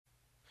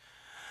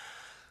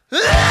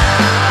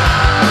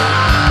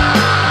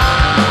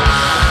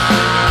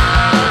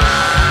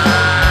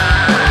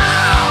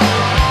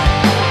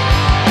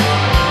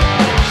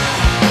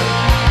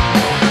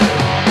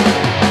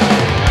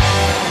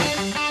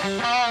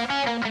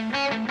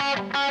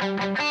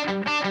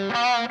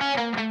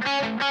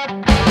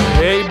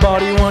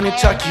Everybody wanna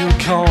talk, you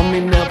call me,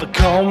 never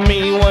call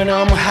me when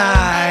I'm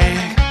high.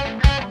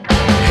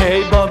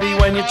 Hey Bobby,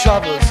 when your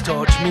troubles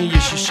touch me, you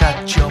should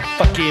shut your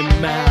fucking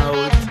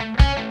mouth.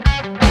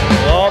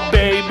 Oh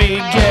baby,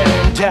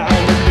 getting down,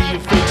 don't be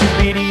afraid to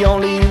be the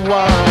only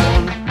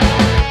one.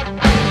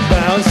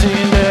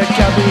 Bouncing the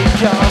cabin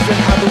cars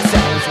and how it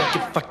sounds like a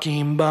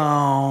fucking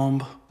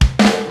bomb.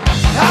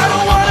 I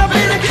don't wanna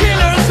be the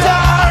killer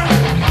star.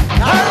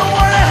 I don't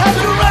wanna have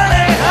to run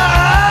and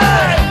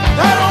hide.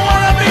 I don't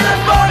wanna be the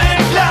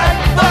morning light,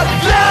 but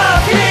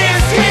love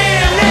is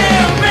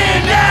killing me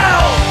now.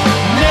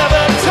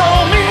 Never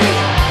told me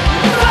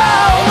if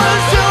I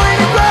was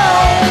doing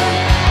wrong.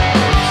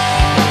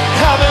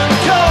 Haven't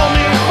called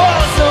me for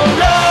so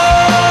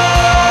long.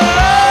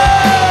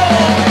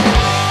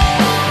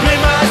 Break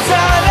my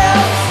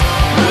silence,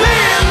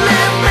 leave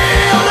me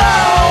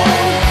alone.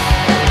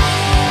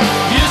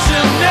 You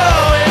should know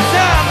it's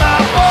not my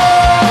fault.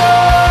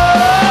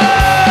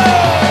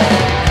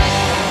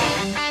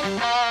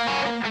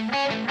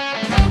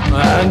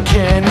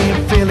 Uncanny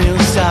feeling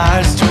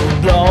starts to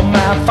blow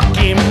my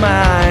fucking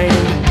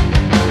mind.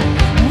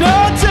 No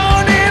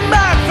turning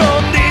back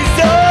from this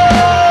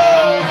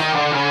zone.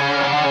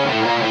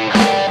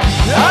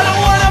 I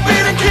don't wanna be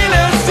the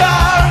killer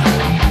star.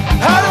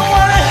 I don't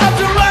wanna have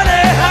to run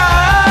and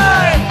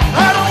hide.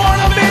 I don't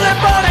wanna be the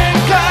burning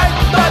kite,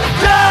 but the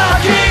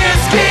clock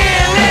is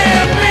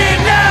killing me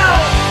now.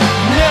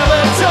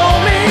 Never told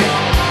me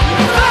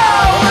if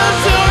I was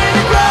doing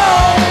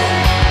wrong.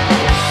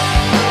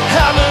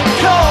 Haven't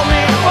called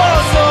me for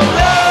so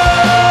long.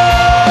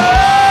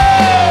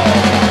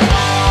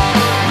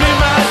 Read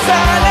my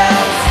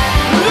silence,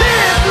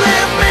 leave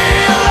me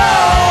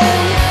alone.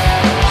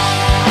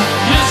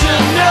 You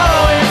should know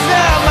it's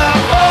not my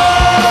fault.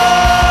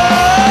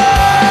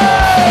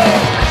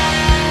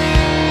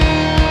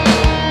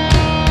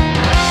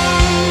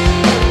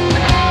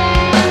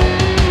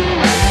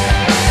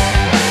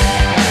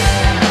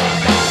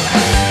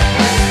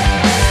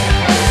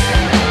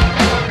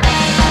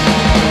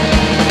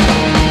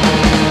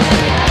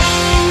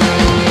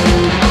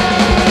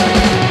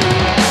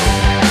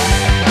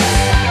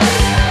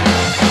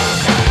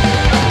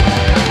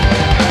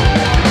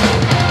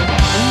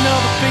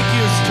 Another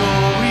figure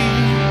story,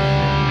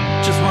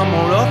 just one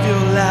more of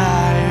your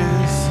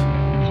lies.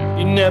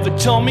 You never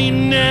told me,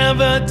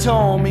 never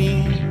told me.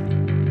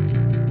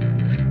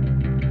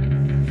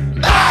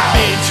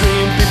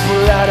 Between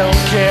people I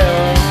don't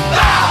care.